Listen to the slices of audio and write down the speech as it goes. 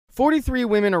43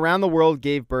 women around the world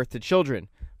gave birth to children,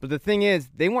 but the thing is,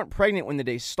 they weren't pregnant when the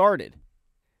day started.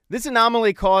 This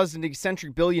anomaly caused an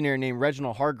eccentric billionaire named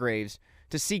Reginald Hargreaves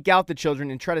to seek out the children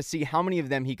and try to see how many of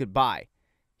them he could buy.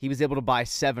 He was able to buy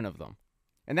 7 of them.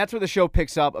 And that's where the show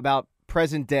picks up about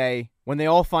present day when they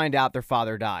all find out their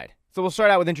father died. So we'll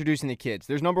start out with introducing the kids.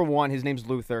 There's number 1, his name's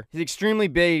Luther. He's extremely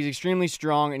big, he's extremely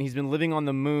strong, and he's been living on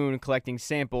the moon collecting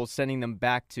samples, sending them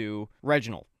back to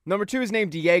Reginald. Number 2 is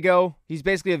named Diego. He's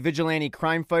basically a vigilante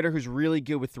crime fighter who's really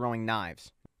good with throwing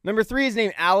knives. Number 3 is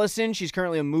named Allison. She's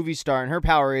currently a movie star, and her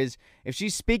power is, if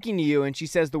she's speaking to you and she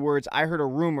says the words, "I heard a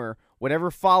rumor," whatever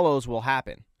follows will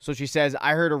happen. So she says,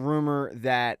 "I heard a rumor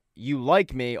that you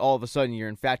like me," all of a sudden you're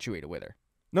infatuated with her.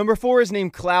 Number 4 is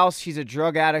named Klaus. He's a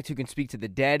drug addict who can speak to the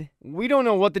dead. We don't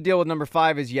know what the deal with number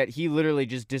 5 is yet. He literally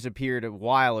just disappeared a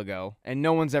while ago, and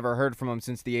no one's ever heard from him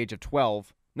since the age of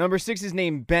 12. Number 6 is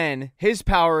named Ben. His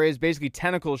power is basically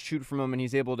tentacles shoot from him, and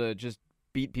he's able to just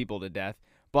beat people to death.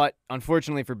 But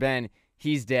unfortunately for Ben,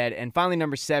 he's dead. And finally,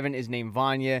 number 7 is named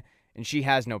Vanya, and she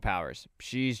has no powers.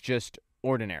 She's just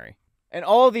ordinary. And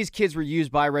all of these kids were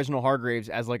used by Reginald Hargreaves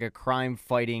as like a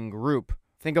crime-fighting group.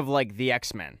 Think of like the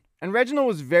X-Men. And Reginald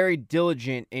was very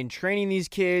diligent in training these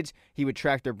kids. He would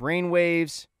track their brain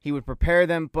waves. He would prepare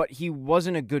them, but he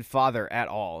wasn't a good father at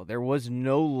all. There was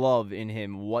no love in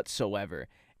him whatsoever.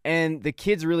 And the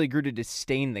kids really grew to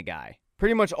disdain the guy.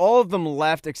 Pretty much all of them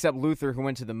left except Luther, who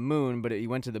went to the moon, but he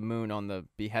went to the moon on the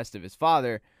behest of his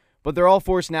father. But they're all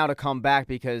forced now to come back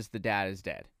because the dad is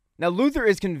dead. Now, Luther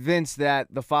is convinced that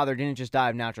the father didn't just die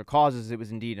of natural causes, it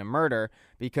was indeed a murder,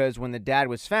 because when the dad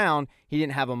was found, he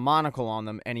didn't have a monocle on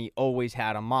them, and he always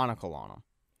had a monocle on him.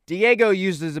 Diego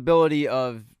used his ability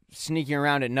of sneaking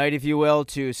around at night, if you will,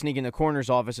 to sneak in the coroner's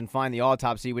office and find the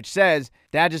autopsy, which says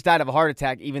dad just died of a heart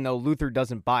attack, even though Luther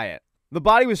doesn't buy it. The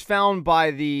body was found by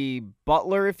the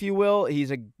butler, if you will.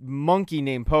 He's a monkey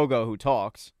named Pogo who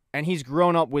talks, and he's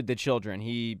grown up with the children.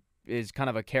 He is kind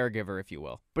of a caregiver, if you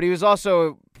will. But he was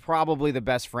also probably the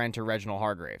best friend to Reginald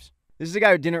Hargreaves. This is a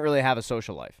guy who didn't really have a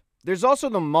social life. There's also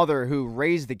the mother who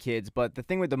raised the kids, but the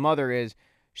thing with the mother is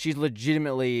she's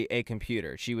legitimately a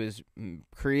computer. She was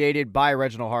created by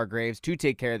Reginald Hargreaves to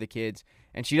take care of the kids,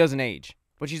 and she doesn't age.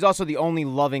 But she's also the only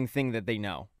loving thing that they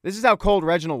know. This is how cold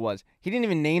Reginald was. He didn't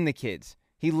even name the kids.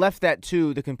 He left that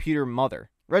to the computer mother.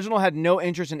 Reginald had no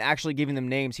interest in actually giving them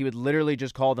names. He would literally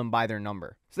just call them by their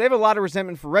number. So they have a lot of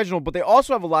resentment for Reginald, but they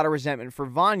also have a lot of resentment for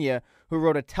Vanya, who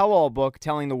wrote a tell-all book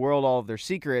telling the world all of their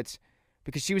secrets.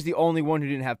 Because she was the only one who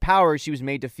didn't have powers, she was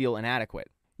made to feel inadequate.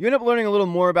 You end up learning a little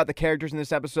more about the characters in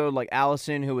this episode, like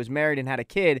Allison, who was married and had a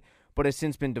kid, but has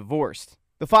since been divorced.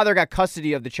 The father got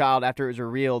custody of the child after it was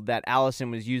revealed that Allison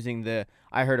was using the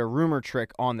 "I heard a rumor"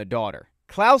 trick on the daughter.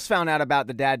 Klaus found out about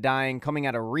the dad dying coming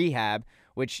out of rehab,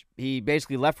 which he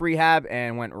basically left rehab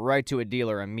and went right to a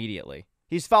dealer immediately.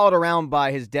 He's followed around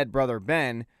by his dead brother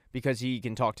Ben because he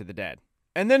can talk to the dead.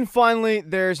 And then finally,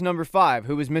 there's number 5,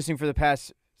 who was missing for the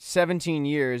past 17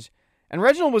 years. And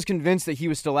Reginald was convinced that he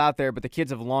was still out there, but the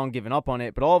kids have long given up on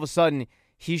it. But all of a sudden,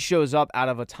 he shows up out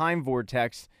of a time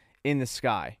vortex in the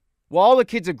sky. While all the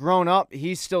kids have grown up,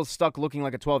 he's still stuck looking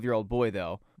like a 12-year-old boy,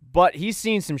 though. But he's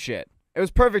seen some shit. It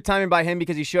was perfect timing by him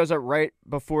because he shows up right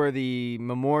before the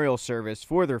memorial service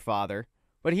for their father.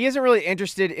 But he isn't really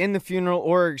interested in the funeral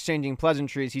or exchanging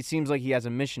pleasantries. He seems like he has a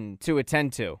mission to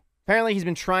attend to. Apparently, he's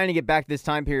been trying to get back this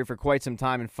time period for quite some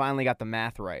time and finally got the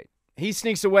math right. He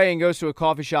sneaks away and goes to a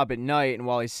coffee shop at night, and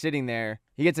while he's sitting there,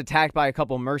 he gets attacked by a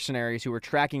couple mercenaries who were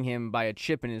tracking him by a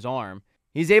chip in his arm.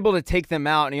 He's able to take them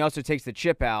out, and he also takes the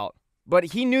chip out.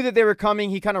 But he knew that they were coming.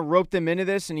 He kind of roped them into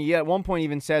this, and he at one point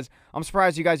even says, "I'm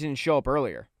surprised you guys didn't show up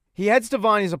earlier." He heads to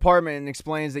Vanya's apartment and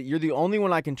explains that you're the only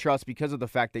one I can trust because of the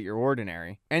fact that you're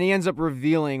ordinary. And he ends up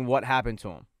revealing what happened to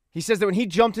him. He says that when he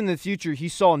jumped into the future, he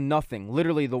saw nothing.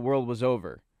 Literally, the world was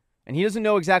over. And he doesn't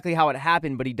know exactly how it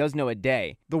happened, but he does know a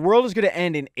day. The world is going to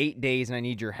end in 8 days, and I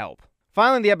need your help.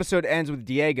 Finally, the episode ends with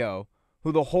Diego,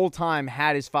 who the whole time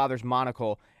had his father's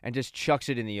monocle and just chucks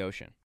it in the ocean.